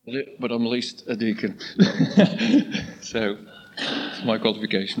But I'm at least a deacon. So, it's my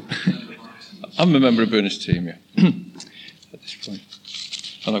qualification. I'm a member of Bernard's team, yeah, at this point.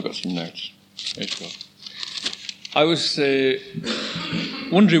 And I've got some notes as well. I was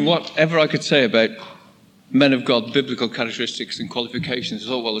wondering whatever I could say about men of God, biblical characteristics and qualifications. I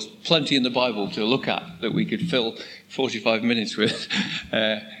thought, well, there's plenty in the Bible to look at that we could fill 45 minutes with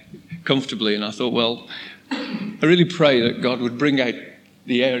comfortably. And I thought, well, I really pray that God would bring out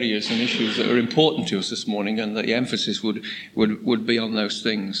the areas and issues that are important to us this morning, and that the emphasis would be on those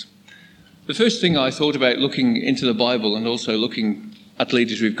things. The first thing I thought about looking into the Bible and also looking at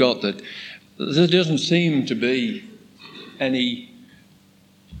leaders we've got, that there doesn't seem to be any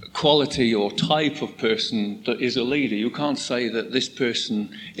quality or type of person that is a leader. You can't say that this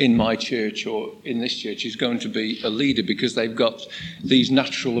person in my church or in this church is going to be a leader because they've got these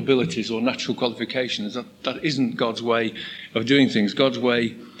natural abilities or natural qualifications. That isn't God's way of doing things. God's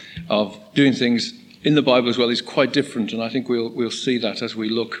way of doing things in the Bible as well is quite different, and I think we'll see that as we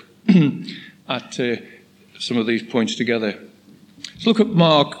look at some of these points together. Let's look at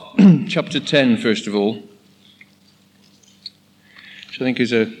Mark chapter 10 first of all, which I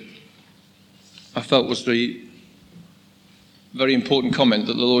think I felt was the very important comment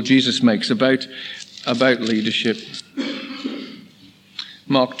that the Lord Jesus makes about leadership.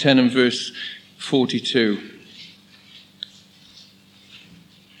 Mark 10 and verse 42.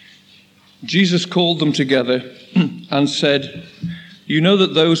 Jesus called them together and said, "You know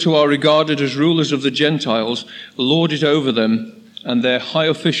that those who are regarded as rulers of the Gentiles lord it over them, and their high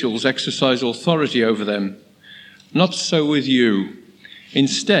officials exercise authority over them. Not so with you.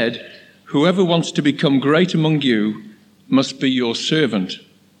 Instead, whoever wants to become great among you must be your servant,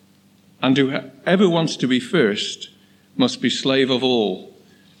 and whoever wants to be first must be slave of all.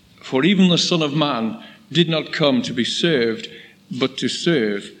 For even the Son of Man did not come to be served, but to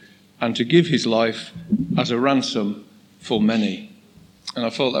serve, and to give his life as a ransom for many." And I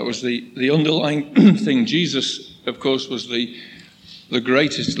thought that was the underlying thing. Jesus, of course, was the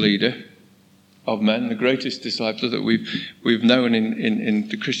greatest leader of men, the greatest disciple that we've known in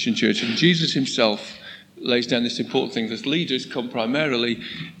the Christian church. And Jesus himself lays down this important thing, that leaders come primarily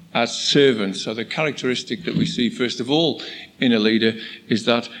as servants. So the characteristic that we see first of all in a leader is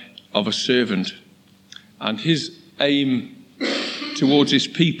that of a servant. And his aim towards his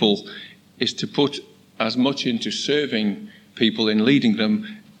people is to put as much into serving people, in leading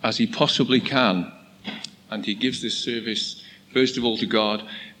them, as he possibly can. And he gives this service first of all to God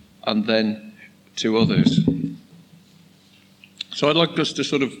and then to others. So I'd like us to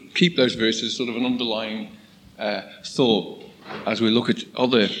sort of keep those verses sort of an underlying thought as we look at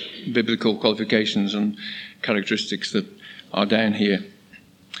other biblical qualifications and characteristics that are down here.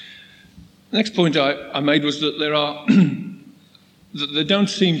 The next point I made was that that there don't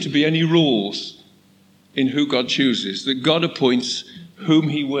seem to be any rules in who God chooses, that God appoints whom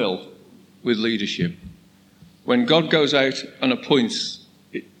he will with leadership. When God goes out and appoints,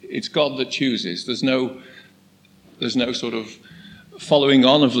 it's God that chooses. There's no sort of following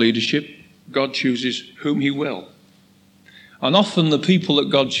on of leadership. God chooses whom he will. And often the people that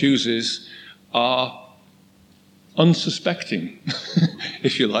God chooses are unsuspecting,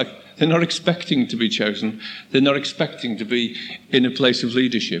 if you like. They're not expecting to be chosen. They're not expecting to be in a place of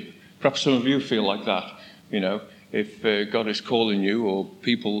leadership. Perhaps some of you feel like that, if God is calling you, or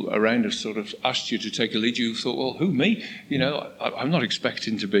people around us sort of asked you to take a lead, you thought, well, who, me? I'm not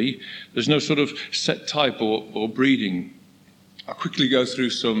expecting to be. There's no sort of set type or breeding. I'll quickly go through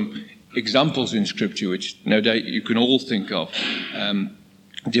some examples in Scripture, which no doubt you can all think of,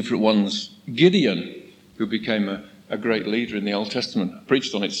 different ones. Gideon, who became a great leader in the Old Testament. I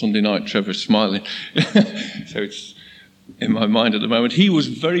preached on it Sunday night. Trevor's smiling. So it's in my mind at the moment. He was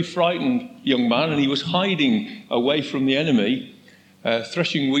a very frightened young man, and he was hiding away from the enemy,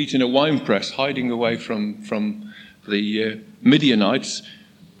 threshing wheat in a winepress, hiding away from the Midianites.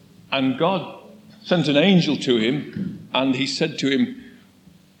 And God sent an angel to him, and he said to him,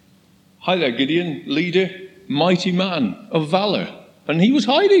 "Hi there, Gideon, leader, mighty man of valor." And he was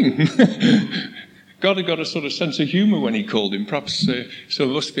hiding. God had got a sort of sense of humour when he called him. Perhaps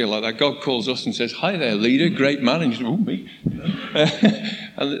some of us feel like that. God calls us and says, "Hi there, leader, great man." And you say, "Oh, me."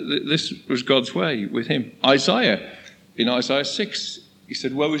 And this was God's way with him. Isaiah, in Isaiah 6, he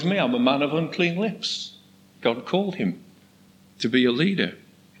said, "Woe is me, I'm a man of unclean lips." God called him to be a leader.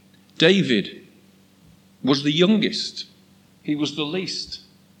 David was the youngest. He was the least.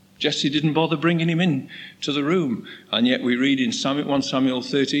 Jesse didn't bother bringing him in to the room. And yet we read in 1 Samuel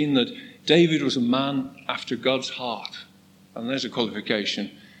 13 that David was a man after God's heart. And there's a qualification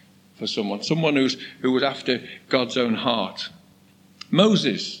for someone who was after God's own heart.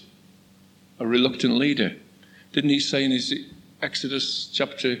 Moses, a reluctant leader. Didn't he say in his Exodus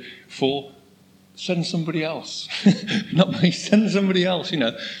chapter 4, send somebody else? Not me, send somebody else,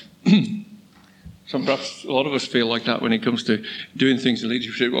 So perhaps a lot of us feel like that when it comes to doing things in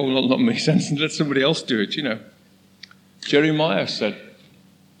leadership. Oh, not me, let somebody else do it, Jeremiah said,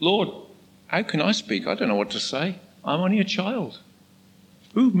 Lord, how can I speak? I don't know what to say. I'm only a child.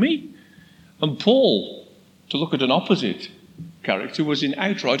 Who, me? And Paul, to look at an opposite character, was in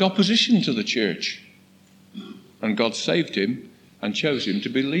outright opposition to the church. And God saved him and chose him to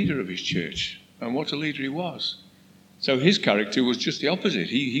be leader of his church. And what a leader he was. So his character was just the opposite.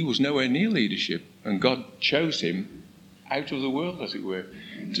 He was nowhere near leadership. And God chose him out of the world, as it were,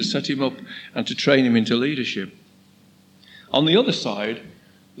 to set him up and to train him into leadership. On the other side,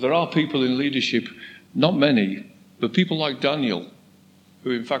 there are people in leadership, not many, but people like Daniel,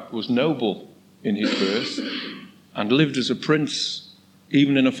 who in fact was noble in his birth and lived as a prince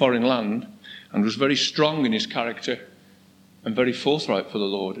even in a foreign land, and was very strong in his character and very forthright for the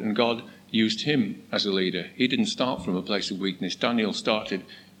Lord. And God used him as a leader. He didn't start from a place of weakness. Daniel started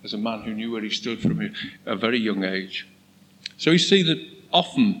as a man who knew where he stood from a very young age. So you see that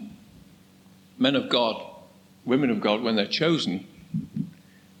often men of God, women of God, when they're chosen,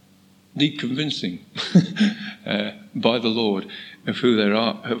 need convincing by the Lord of who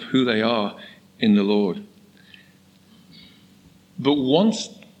they are in the Lord. But once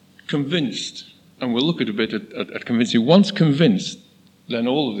convinced, and we'll look at a bit at convincing, once convinced, then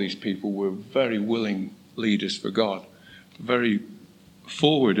all of these people were very willing leaders for God, very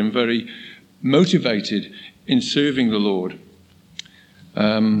forward and very motivated in serving the Lord.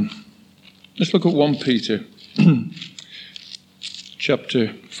 Let's look at 1 Peter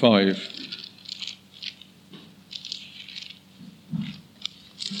chapter 5.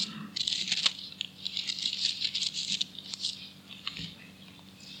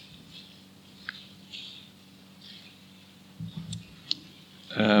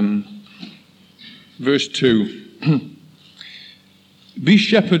 Verse 2. Be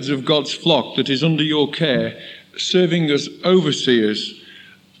shepherds of God's flock that is under your care, serving as overseers,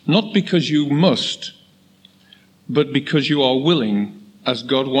 not because you must, but because you are willing, as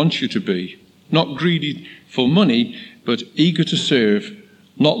God wants you to be, not greedy for money, but eager to serve,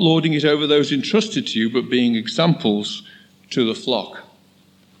 not lording it over those entrusted to you, but being examples to the flock.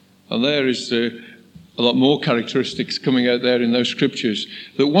 And there is a lot more characteristics coming out there in those scriptures,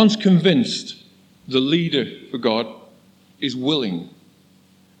 that once convinced, the leader for God is willing.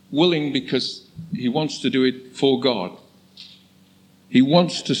 Willing because he wants to do it for God. He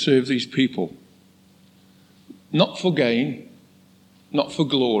wants to serve these people. Not for gain, not for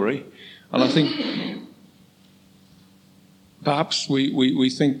glory. And I think perhaps we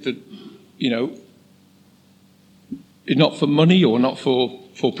think that, not for money or not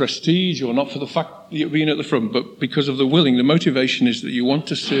for prestige or not for the fact that you're being at the front, but because of the motivation is that you want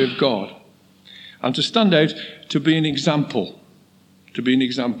to serve God and to stand out, to be an example,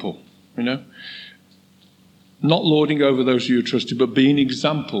 not lording over those who you trusted, but being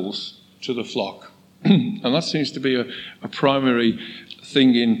examples to the flock. And that seems to be a primary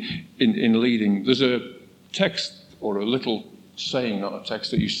thing in leading. There's a text or a little saying, not a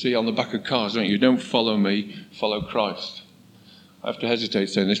text, that you see on the back of cars, don't you? Don't follow me, follow Christ. I have to hesitate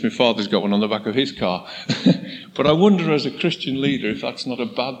saying this. My father's got one on the back of his car. But I wonder as a Christian leader if that's not a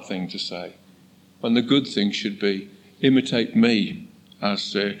bad thing to say, when the good thing should be, imitate me.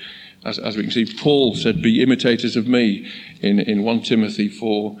 As we can see, Paul said, be imitators of me in 1 Timothy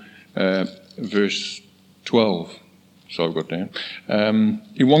 4, verse 12. So I've got down.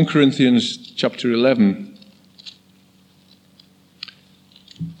 In 1 Corinthians chapter 11,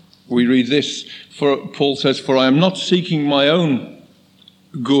 we read this. Paul says, for I am not seeking my own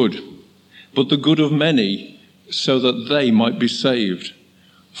good, but the good of many, so that they might be saved.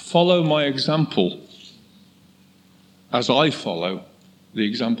 Follow my example as I follow the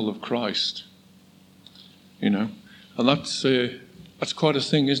example of Christ. And that's quite a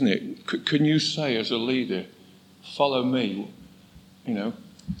thing, isn't it? Can you say as a leader, follow me?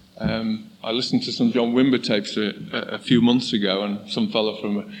 I listened to some John Wimber tapes a few months ago, and some fellow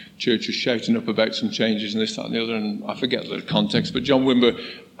from a church was shouting up about some changes and this, that and the other, and I forget the context, but John Wimber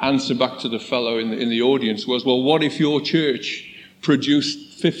answer back to the fellow in the audience was, well, what if your church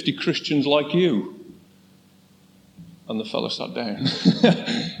produced 50 Christians like you? And the fellow sat down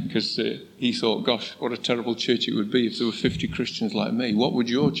because he thought, gosh, what a terrible church it would be if there were 50 Christians like me. What would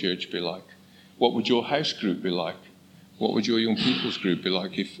your church be like? What would your house group be like? What would your young people's group be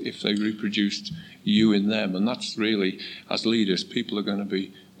like if they reproduced you in them? And that's really, as leaders, people are going to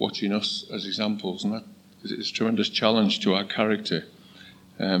be watching us as examples, and that is a tremendous challenge to our character.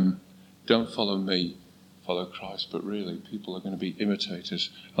 Don't follow me, follow Christ. But really, people are going to be imitators.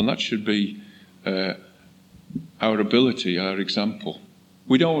 And that should be our ability, our example.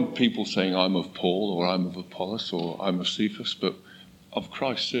 We don't want people saying, I'm of Paul, or I'm of Apollos, or I'm of Cephas, but of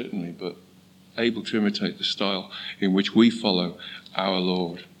Christ certainly, but able to imitate the style in which we follow our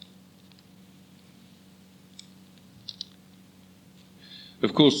Lord.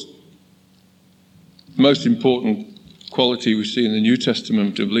 Of course, the most important quality we see in the New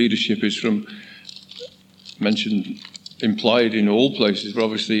Testament of leadership is mentioned, implied in all places, but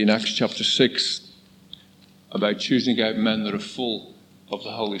obviously in Acts chapter 6, about choosing out men that are full of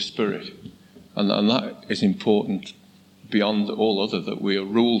the Holy Spirit. And that is important beyond all other, that we are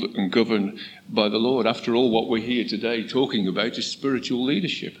ruled and governed by the Lord. After all, what we're here today talking about is spiritual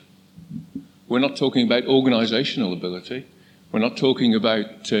leadership. We're not talking about organisational ability. We're not talking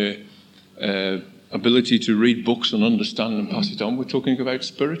about ability to read books and understand and pass it on. We're talking about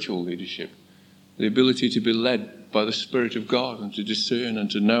spiritual leadership, the ability to be led by the Spirit of God and to discern and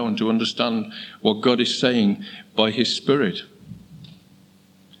to know and to understand what God is saying by His Spirit.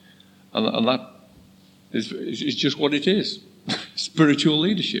 And that is just what it is, spiritual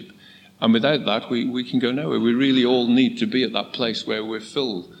leadership. And without that, we can go nowhere. We really all need to be at that place where we're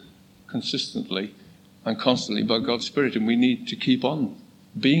filled consistently and constantly by God's Spirit, and we need to keep on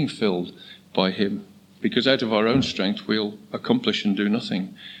being filled by Him, because out of our own strength we'll accomplish and do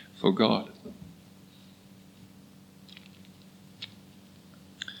nothing for God.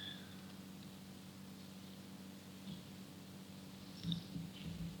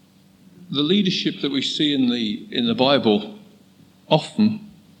 The leadership that we see in the Bible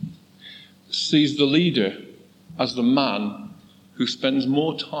often sees the leader as the man who spends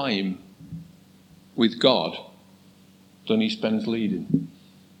more time with God than he spends leading.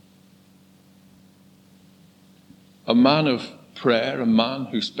 A man of prayer, a man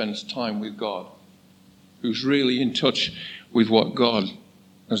who spends time with God, who's really in touch with what God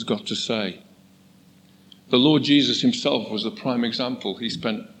has got to say. The Lord Jesus himself was the prime example. He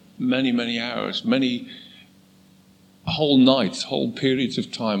spent many, many hours, many whole nights, whole periods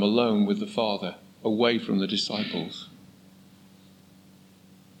of time alone with the Father, away from the disciples.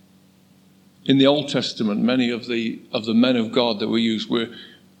 In the Old Testament, many of the men of God that we use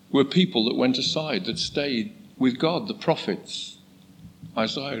were people that went aside, that stayed with God, the prophets.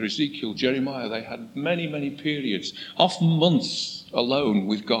 Isaiah, Ezekiel, Jeremiah, they had many, many periods, often months alone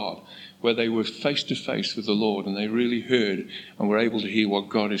with God, where they were face to face with the Lord and they really heard and were able to hear what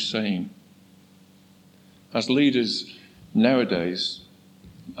God is saying. As leaders nowadays,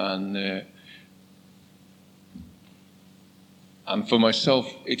 and for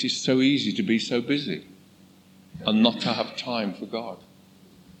myself, it is so easy to be so busy and not to have time for God.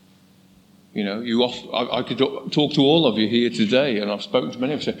 You know, I could talk to all of you here today, and I've spoken to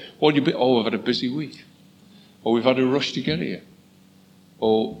many of you, say, what have you been? Oh, I've had a busy week. Or we've had a rush to get here.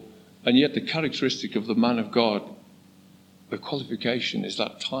 And yet the characteristic of the man of God, the qualification, is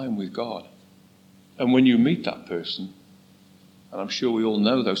that time with God. And when you meet that person, and I'm sure we all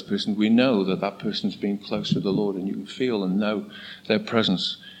know those persons, we know that that person's been close with the Lord, and you can feel and know their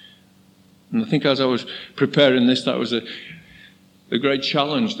presence. And I think as I was preparing this, that was the great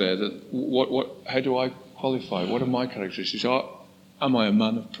challenge there, that how do I qualify? What are my characteristics? Am I a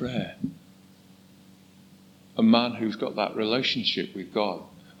man of prayer? A man who's got that relationship with God.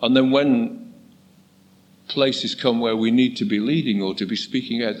 And then when places come where we need to be leading or to be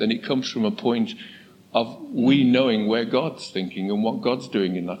speaking out, then it comes from a point of we knowing where God's thinking and what God's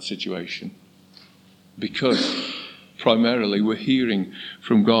doing in that situation. Because primarily we're hearing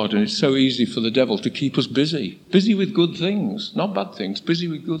from God, and it's so easy for the devil to keep us busy with good things, not bad things, busy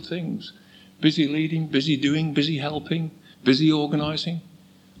with good things, busy leading, busy doing, busy helping, busy organising.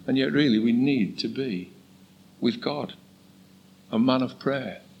 And yet really we need to be with God, a man of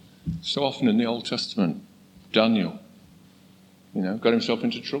prayer. So often in the Old Testament, Daniel, got himself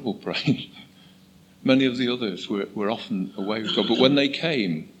into trouble praying. Many of the others were often away with God. But when they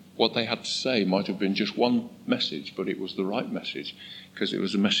came, what they had to say might have been just one message, but it was the right message, because it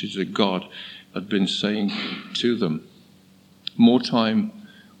was a message that God had been saying to them. More time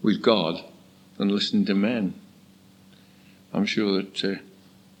with God than listening to men. I'm sure that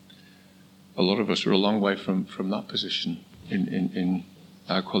a lot of us are a long way from that position in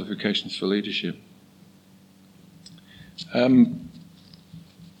our qualifications for leadership.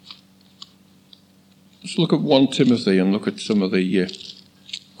 Let's look at 1 Timothy and look at some of the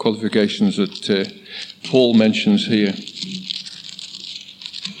qualifications that Paul mentions here.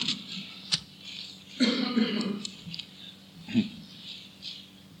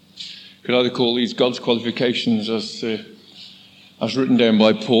 Could either call these God's qualifications as as written down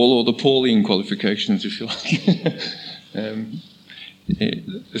by Paul, or the Pauline qualifications, if you like.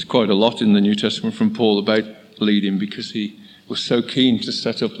 There's quite a lot in the New Testament from Paul about leading, because he was so keen to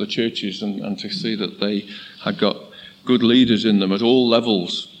set up the churches and to see that they had got good leaders in them at all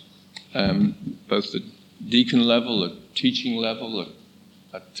levels, both the deacon level, at teaching level,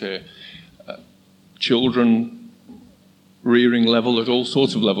 at children rearing level, at all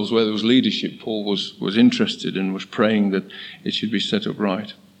sorts of levels where there was leadership. Paul was interested and was praying that it should be set up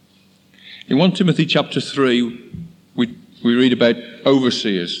right. In 1 Timothy chapter 3, we read about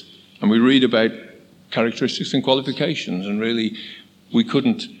overseers, and we read about characteristics and qualifications, and really we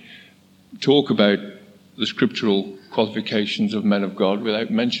couldn't talk about the scriptural qualifications of men of God without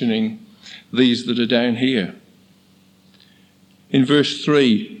mentioning these that are down here. In verse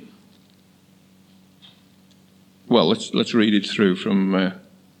 3, well, let's read it through from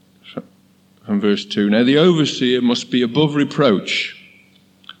verse 2. Now the overseer must be above reproach,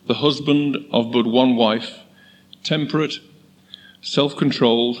 the husband of but one wife, temperate,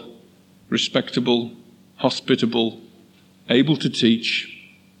 self-controlled, respectable, hospitable, able to teach,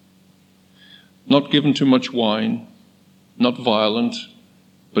 not given to much wine, not violent,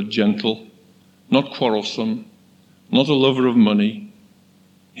 but gentle, not quarrelsome, not a lover of money.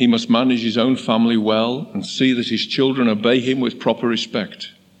 He must manage his own family well and see that his children obey him with proper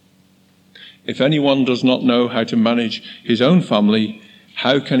respect. If anyone does not know how to manage his own family,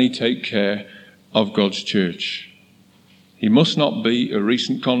 how can he take care of God's church? He must not be a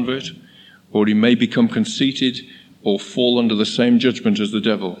recent convert, or he may become conceited or fall under the same judgment as the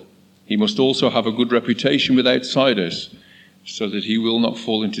devil. He must also have a good reputation with outsiders, so that he will not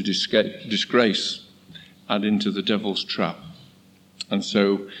fall into disgrace and into the devil's trap. And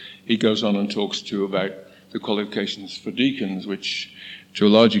so he goes on and talks to about the qualifications for deacons, which to a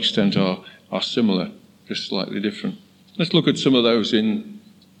large extent are similar, just slightly different. Let's look at some of those in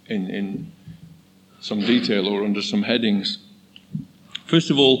some detail or under some headings.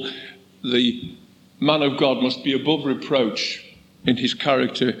 First of all, the man of God must be above reproach in his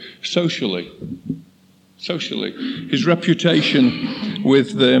character socially. His reputation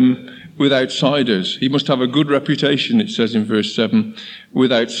with outsiders. He must have a good reputation, it says in verse 7,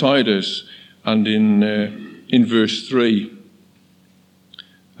 with outsiders. And in verse 3,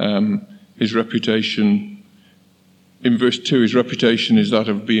 his reputation, in verse 2, his reputation is that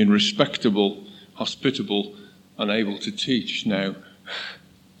of being respectable, hospitable, and able to teach. Now,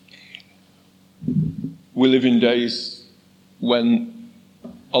 we live in days when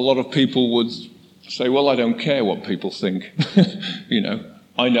a lot of people would say, well, I don't care what people think.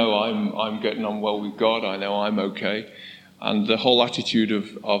 I know I'm getting on well with God. I know I'm okay. And the whole attitude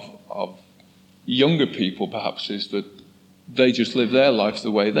of younger people, perhaps, is that they just live their life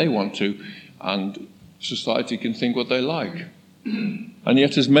the way they want to, and society can think what they like. And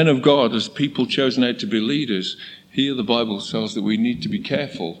yet, as men of God, as people chosen out to be leaders, here the Bible says that we need to be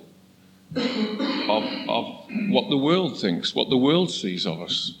careful of what the world thinks, what the world sees of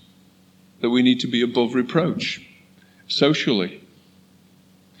us, that we need to be above reproach socially.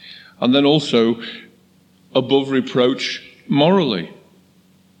 And then also above reproach morally.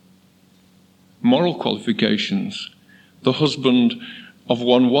 Moral qualifications. The husband of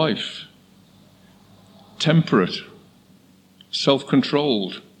one wife. Temperate.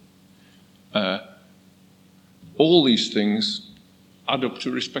 Self-controlled. All these things add up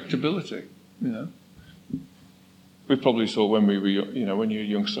to respectability. We probably saw when we were, when you're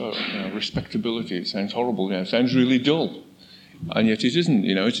young, so respectability, it sounds horrible, it sounds really dull. And yet it isn't,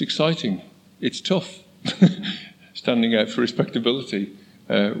 it's exciting. It's tough, standing out for respectability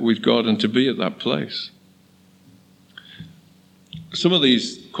with God and to be at that place. Some of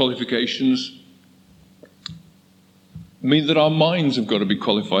these qualifications mean that our minds have got to be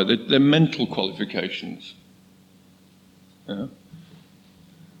qualified. They're mental qualifications. I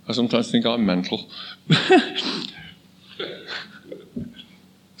sometimes think I'm mental.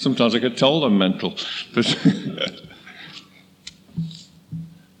 Sometimes I get told I'm mental.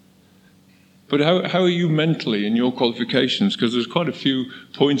 But how are you mentally in your qualifications? Because there's quite a few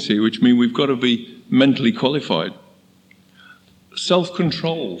points here which mean we've got to be mentally qualified.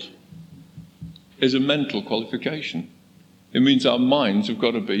 Self-controlled is a mental qualification. It means our minds have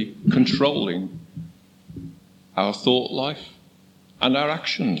got to be controlling our thought life and our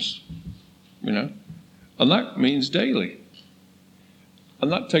actions, And that means daily.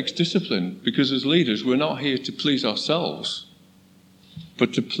 And that takes discipline, because as leaders, we're not here to please ourselves,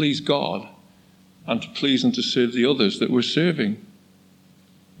 but to please God and to please and to serve the others that we're serving.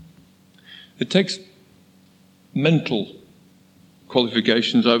 It takes mental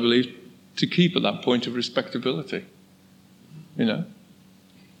qualifications, I believe, to keep at that point of respectability.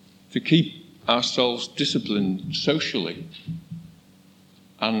 to keep ourselves disciplined socially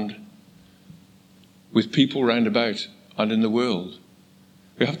and with people round about and in the world.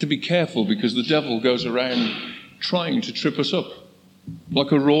 We have to be careful because the devil goes around trying to trip us up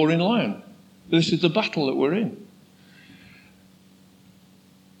like a roaring lion. This is the battle that we're in.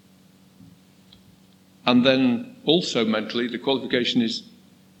 And then also mentally, the qualification is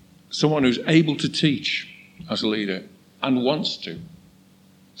someone who's able to teach as a leader and wants to.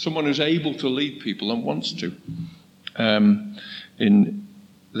 Someone who's able to lead people and wants to. In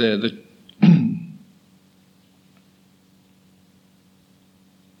there,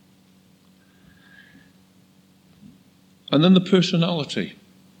 and then the personality.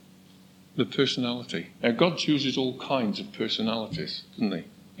 The personality. Now, God chooses all kinds of personalities, doesn't he,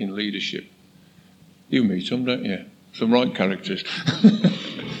 in leadership? You meet them, don't you? Some right characters.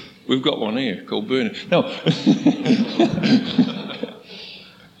 We've got one here called Bernard. No.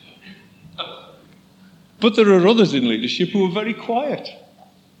 But there are others in leadership who are very quiet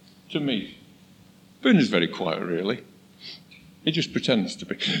to meet. Bernard's very quiet, really. He just pretends to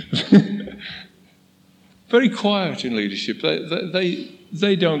be. Very quiet in leadership.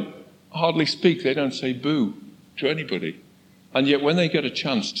 They don't hardly speak. They don't say boo to anybody. And yet when they get a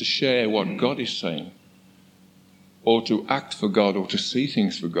chance to share what God is saying, or to act for God, or to see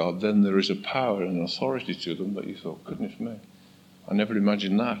things for God, then there is a power and authority to them that you thought, goodness me, I never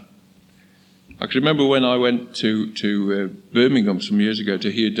imagined that. I can remember when I went to Birmingham some years ago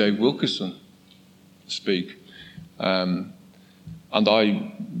to hear Dave Wilkerson speak, and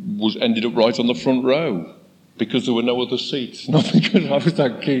I ended up right on the front row because there were no other seats, not because I was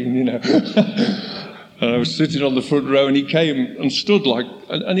that keen, And I was sitting on the front row, and he came and stood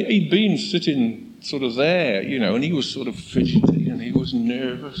and he'd been sitting sort of there, and he was sort of fidgety, and he was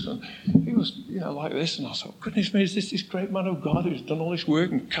nervous, and he was, like this, and I thought, goodness me, is this great man of God who's done all this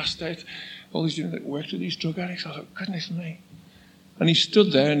work and cast out all these worked with these drug addicts? I thought, goodness me. And he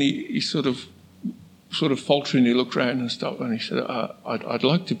stood there, and he sort of falteringly looked round and stopped, and he said, I'd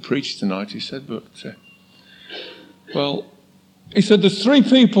like to preach tonight, he said, but, he said, there's 3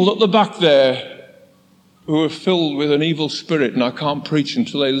 people at the back there who are filled with an evil spirit, and I can't preach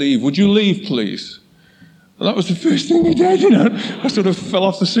until they leave. Would you leave, please? And that was the first thing he did, I sort of fell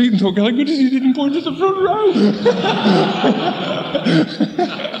off the seat and thought, my goodness, he didn't point at the front row.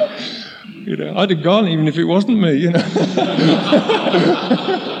 I'd have gone even if it wasn't me,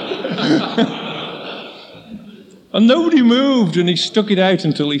 And nobody moved, and he stuck it out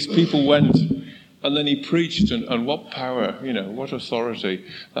until these people went. And then he preached, and what power, what authority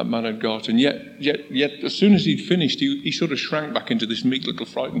that man had got. And yet, as soon as he'd finished, he sort of shrank back into this meek little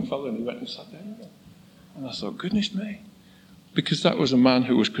frightened fellow, and he went and sat down again. And I thought, goodness me. Because that was a man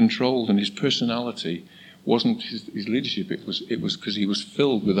who was controlled, and his personality wasn't his leadership. It was because he was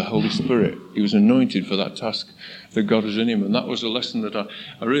filled with the Holy Spirit. He was anointed for that task that God was in him. And that was a lesson that I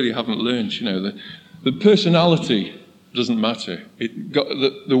really haven't learned, The personality doesn't matter.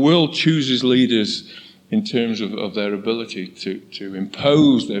 The world chooses leaders in terms of their ability to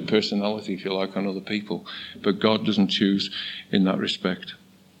impose their personality, if you like, on other people. But God doesn't choose in that respect.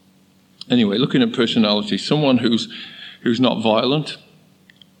 Anyway, looking at personality, someone who's not violent,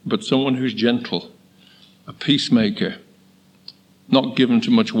 but someone who's gentle, a peacemaker, not given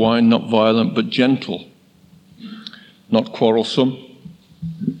to much wine, not violent, but gentle, not quarrelsome,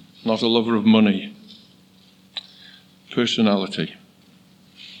 not a lover of money. Personality.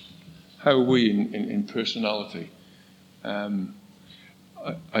 How are we in personality? I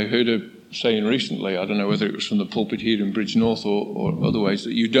heard a saying recently, I don't know whether it was from the pulpit here in Bridgnorth or other ways,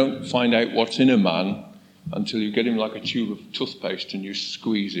 that you don't find out what's in a man until you get him like a tube of toothpaste and you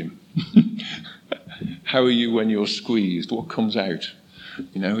squeeze him. How are you when you're squeezed? What comes out?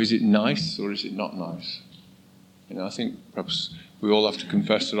 Is it nice or is it not nice? I think perhaps we all have to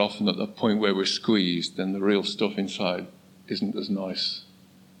confess that often at the point where we're squeezed, then the real stuff inside isn't as nice.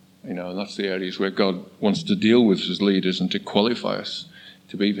 And that's the areas where God wants to deal with us as leaders and to qualify us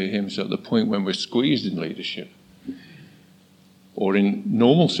to be for him. So at the point when we're squeezed in leadership, or in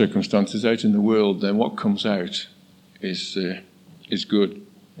normal circumstances out in the world, then what comes out is good,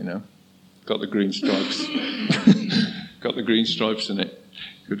 Got the green stripes. Got the green stripes in it.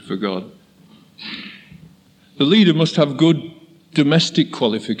 Good for God. The leader must have good domestic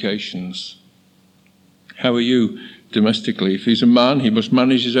qualifications. How are you domestically? If he's a man, he must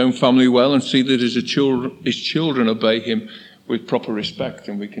manage his own family well and see that his children obey him with proper respect.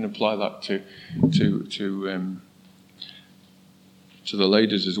 And we can apply that to the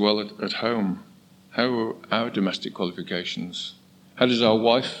ladies as well at home. How are our domestic qualifications? How does our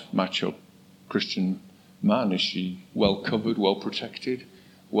wife match up? Christian man, is she well covered, well protected,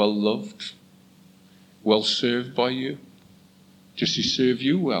 well loved, well served by you? Does she serve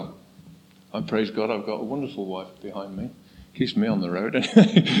you well? I praise God I've got a wonderful wife behind me. Keeps me on the road and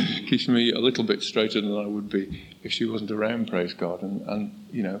keeps me a little bit straighter than I would be if she wasn't around, praise God. And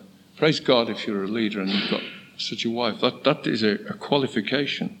praise God if you're a leader and you've got such a wife. That is a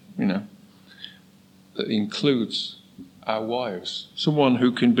qualification, that includes our wives. Someone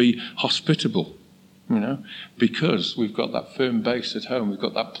who can be hospitable, because we've got that firm base at home. We've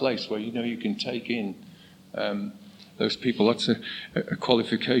got that place where you can take in those people. That's a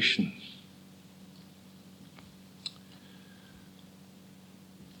qualification.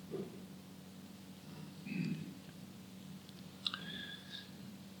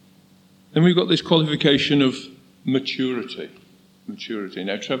 Then we've got this qualification of maturity. Maturity.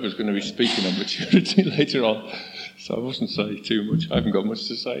 Now, Trevor's going to be speaking on maturity later on, so I mustn't say too much. I haven't got much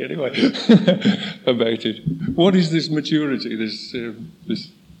to say anyway about it. What is this maturity,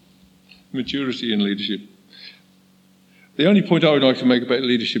 this maturity in leadership? The only point I would like to make about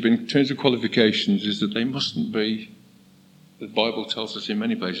leadership in terms of qualifications is that they mustn't be, the Bible tells us in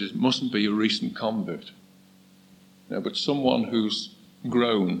many places, mustn't be a recent convert. But someone who's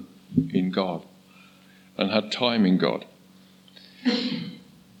grown in God and had time in God.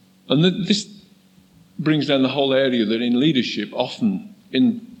 And this brings down the whole area that in leadership, often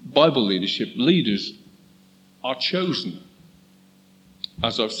in Bible leadership, leaders are chosen.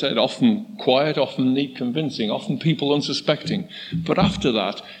 As I've said, often quiet, often neat, convincing, often people unsuspecting. But after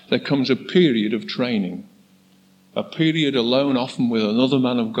that, there comes a period of training. A period alone, often with another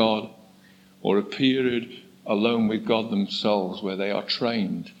man of God, or a period alone with God themselves, where they are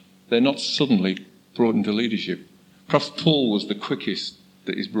trained. They're not suddenly brought into leadership. Perhaps Paul was the quickest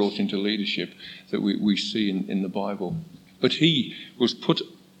that is brought into leadership that we see in the Bible. But he was put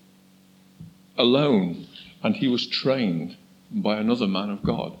alone and he was trained by another man of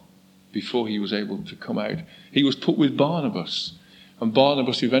God before he was able to come out. He was put with Barnabas, and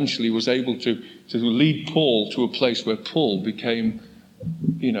Barnabas eventually was able to lead Paul to a place where Paul became,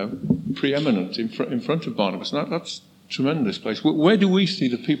 preeminent in front of Barnabas. And that's tremendous place. Where do we see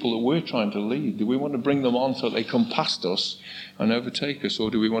the people that we're trying to lead? Do we want to bring them on so they come past us and overtake us, or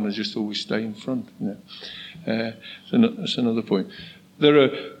do we want to just always stay in front? That's another point. There are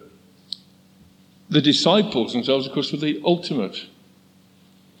the disciples themselves, of course, were the ultimate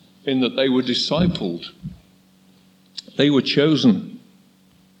in that they were discipled. They were chosen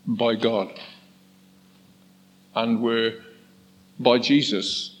by God and were by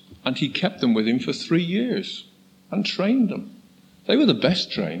Jesus, and he kept them with him for 3 years. And trained them. They were the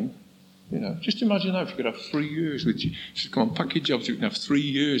best trained. Just imagine that if you could have 3 years with you. Just come on, pack your jobs. You can have 3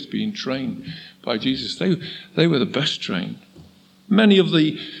 years being trained by Jesus. They were the best trained. Many of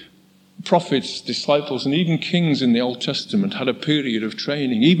the prophets, disciples, and even kings in the Old Testament had a period of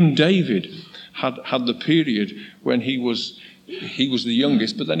training. Even David had the period when he was the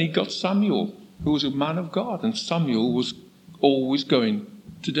youngest, but then he got Samuel, who was a man of God, and Samuel was always going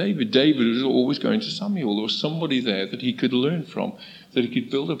to David. David was always going to Samuel. There was somebody there that he could learn from, that he could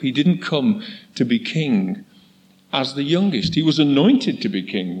build up. He didn't come to be king as the youngest. He was anointed to be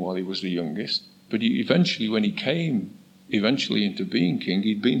king while he was the youngest, but when he came into being king,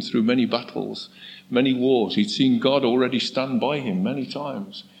 he'd been through many battles, many wars. He'd seen God already stand by him many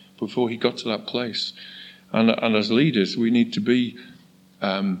times before he got to that place. And as leaders, we need to be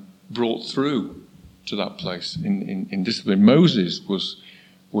brought through to that place in discipline. Moses was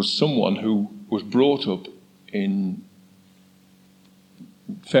someone who was brought up in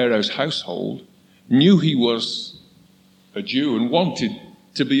Pharaoh's household, knew he was a Jew and wanted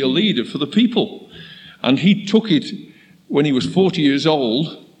to be a leader for the people. And he took it when he was 40 years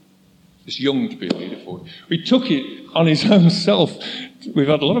old. It's young to be a leader for him. He took it on his own self. We've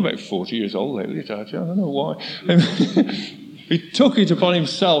had a lot about 40 years old lately, I don't know why. He took it upon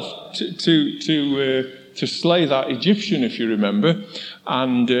himself to slay that Egyptian, if you remember,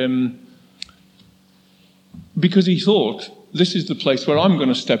 and because he thought, this is the place where I'm going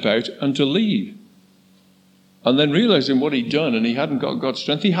to step out and to lead. And then realizing what he'd done, and he hadn't got God's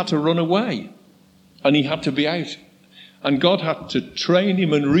strength, he had to run away, and he had to be out. And God had to train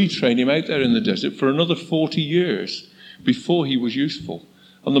him and retrain him out there in the desert for another 40 years before he was useful.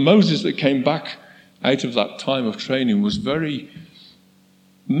 And the Moses that came back out of that time of training was very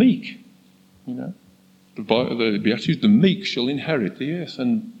meek, The Beatitudes, the meek shall inherit the earth.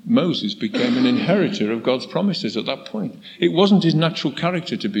 And Moses became an inheritor of God's promises at that point. It wasn't his natural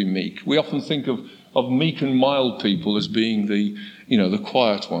character to be meek. We often think of meek and mild people as being the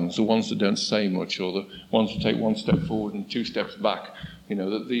quiet ones, the ones that don't say much, or the ones that take one step forward and 2 steps back.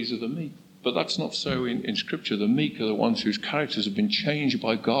 That these are the meek. But that's not so in Scripture. The meek are the ones whose characters have been changed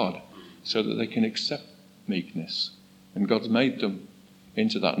by God so that they can accept meekness. And God's made them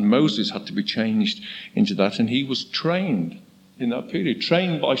into that. And Moses had to be changed into that. And he was trained in that period,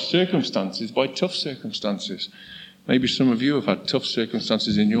 trained by circumstances, by tough circumstances. Maybe some of you have had tough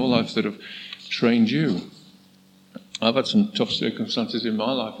circumstances in your life that have trained you. I've had some tough circumstances in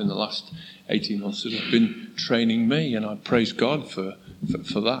my life in the last 18 months that have been training me, and I praise God for that,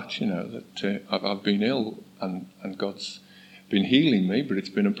 that I've been ill and God's been healing me, but it's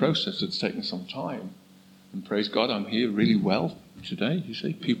been a process that's taken some time. And praise God, I'm here really well today, you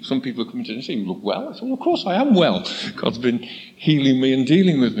see. Some people are coming to me and say, you look well. I said, well, of course I am well. God's been healing me and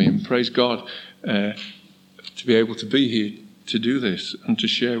dealing with me, and praise God to be able to be here to do this and to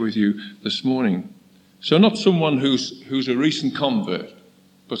share with you this morning. So not someone who's a recent convert,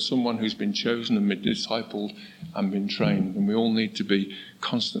 but someone who's been chosen and been discipled and been trained. And we all need to be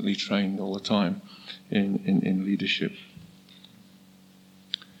constantly trained all the time in leadership.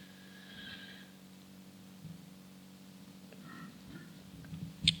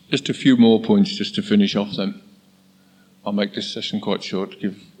 Just a few more points just to finish off then. I'll make this session quite short,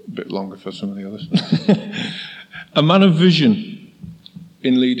 give a bit longer for some of the others. A man of vision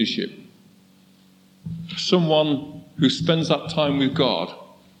in leadership. Someone who spends that time with God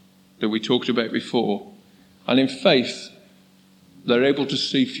that we talked about before, and in faith they're able to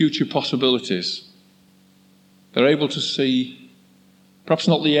see future possibilities. They're able to see perhaps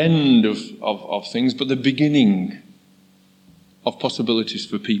not the end of things, but the beginning of possibilities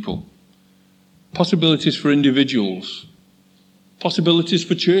for people, possibilities for individuals, possibilities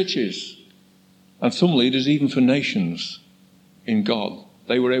for churches, and some leaders even for nations in God.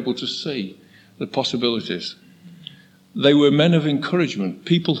 They were able to see the possibilities. They were men of encouragement,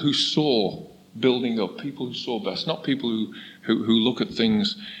 people who saw building up, people who saw best, not people who look at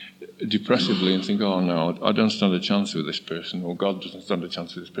things depressively and think, oh no, I don't stand a chance with this person, or God doesn't stand a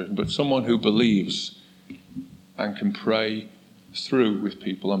chance with this person, but someone who believes and can pray through with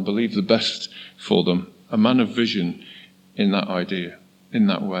people and believe the best for them. A man of vision in that idea, in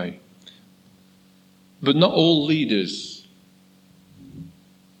that way. But not all leaders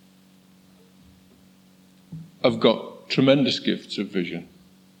have got tremendous gifts of vision,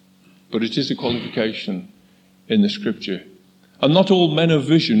 but it is a qualification in the Scripture. And not all men of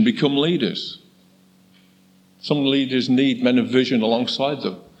vision become leaders. Some leaders need men of vision alongside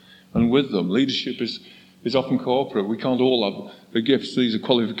them and with them. Leadership is often corporate. We can't all have the gifts. These are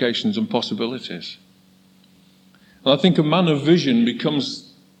qualifications and possibilities. And I think a man of vision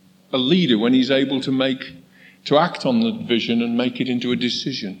becomes a leader when he's able to act on the vision and make it into a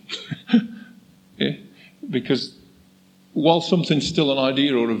decision. Yeah? Because while something's still an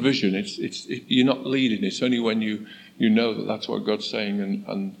idea or a vision, you're not leading. It's only when you know that that's what God's saying,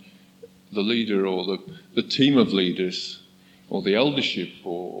 and the leader or the team of leaders or the eldership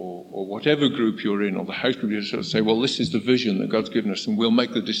or whatever group you're in, or the house group, you sort of say, well, this is the vision that God's given us, and we'll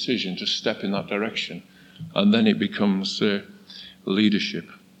make the decision to step in that direction. And then it becomes leadership.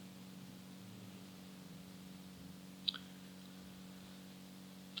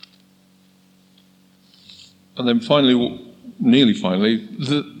 And then nearly finally,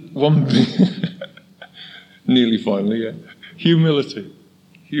 humility.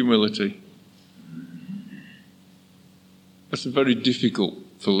 Humility. It's very difficult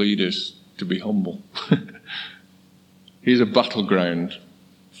for leaders to be humble. Here's a battleground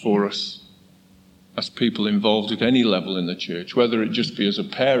for us as people involved at any level in the church, whether it just be as a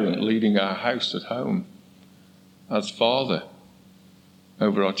parent leading our house at home, as father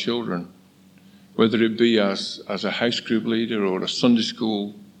over our children, whether it be as a house group leader or a Sunday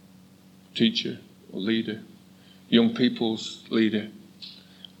school teacher or leader, young people's leader,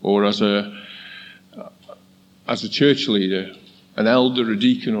 or as a church leader, an elder, a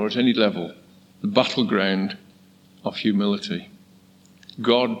deacon, or at any level, the battleground of humility.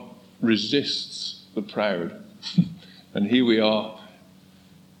 God resists the proud. And here we are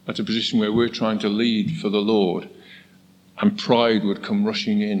at a position where we're trying to lead for the Lord, and pride would come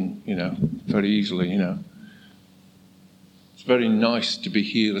rushing in, very easily, It's very nice to be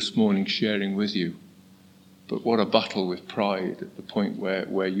here this morning sharing with you, but what a battle with pride at the point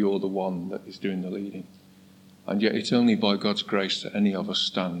where you're the one that is doing the leading. And yet it's only by God's grace that any of us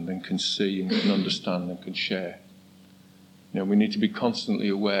stand and can see and can understand and can share. We need to be constantly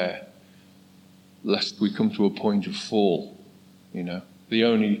aware lest we come to a point of fall. The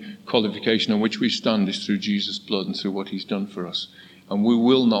only qualification on which we stand is through Jesus' blood and through what he's done for us. And we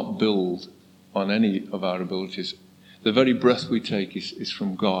will not build on any of our abilities. The very breath we take is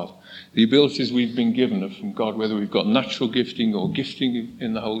from God. The abilities we've been given are from God, whether we've got natural gifting or gifting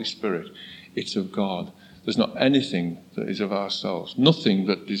in the Holy Spirit. It's of God. There's not anything that is of ourselves, nothing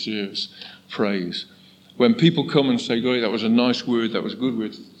that deserves praise. When people come and say, "Glory, that was a nice word, that was a good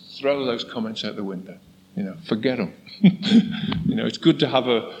word," throw those comments out the window. Forget them. It's good to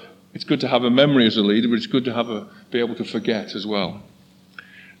have a memory as a leader, but it's good to be able to forget as well.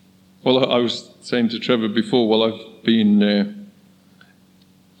 Well, I was saying to Trevor before, I've been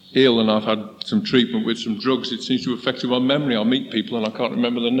ill and I've had some treatment with some drugs. It seems to affect my memory. I meet people and I can't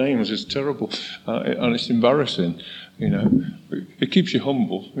remember their names. It's terrible, and it's embarrassing. It keeps you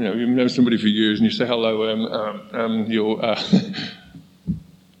humble. You know somebody for years and you say hello.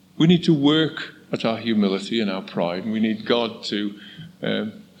 We need to work at our humility and our pride, and we need God to.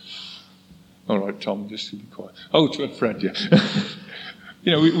 All right, Tom, just to be quiet. Oh, to Fred, yeah.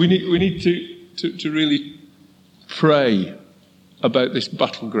 We need to really pray about this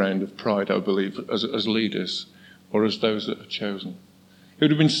battleground of pride, I believe, as leaders or as those that are chosen. It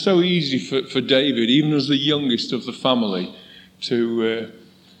would have been so easy for David, even as the youngest of the family, to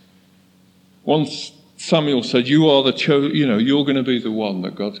once Samuel said, "You are the chosen. You're going to be the one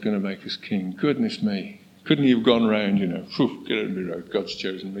that God's going to make as king." Goodness me, couldn't he have gone round? Get out of the road. God's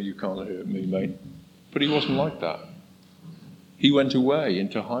chosen me. You can't hurt me, mate. But he wasn't like that. He went away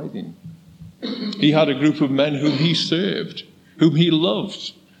into hiding. He had a group of men whom he served, whom he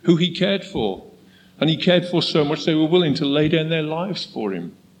loved, who he cared for. And he cared for so much they were willing to lay down their lives for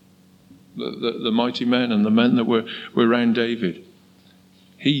him. The mighty men and the men that were around David.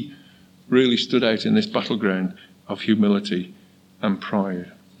 He really stood out in this battleground of humility and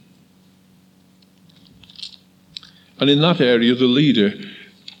pride. And in that area, the leader,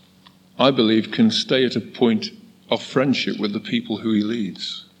 I believe, can stay at a point of friendship with the people who he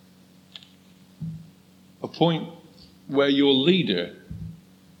leads. A point where you're leader,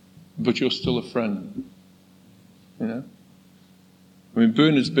 but you're still a friend.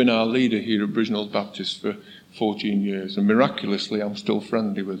 Bernard's been our leader here at Bridgnorth Baptist for 14 years, and miraculously I'm still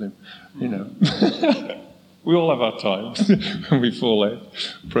friendly with him. We all have our times when we fall out,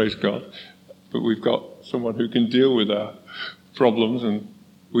 praise God. But we've got someone who can deal with our problems, and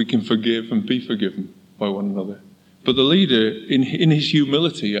we can forgive and be forgiven by one another. But the leader, in his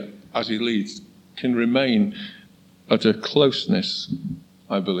humility as he leads, can remain at a closeness,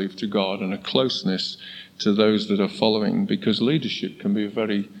 I believe, to God, and a closeness to those that are following, because leadership can be a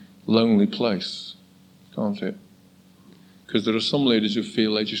very lonely place, can't it? Because there are some leaders who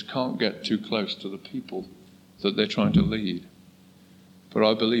feel they just can't get too close to the people that they're trying to lead. But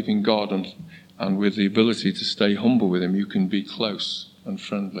I believe in God, and with the ability to stay humble with him, you can be close and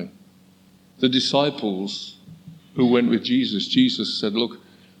friendly. The disciples who went with Jesus said, "Look,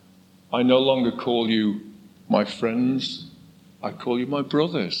 I no longer call you my friends, I call you my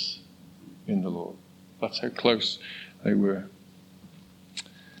brothers in the Lord." That's how close they were.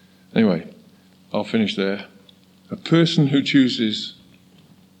 Anyway, I'll finish there. A person who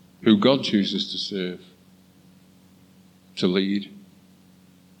God chooses to serve, to lead,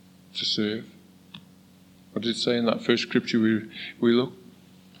 to serve. What did it say in that first scripture we looked?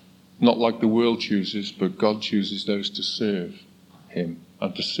 Not like the world chooses, but God chooses those to serve him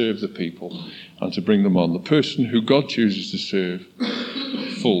and to serve the people and to bring them on. The person who God chooses to serve,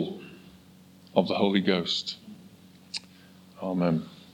 full of the Holy Ghost. Amen.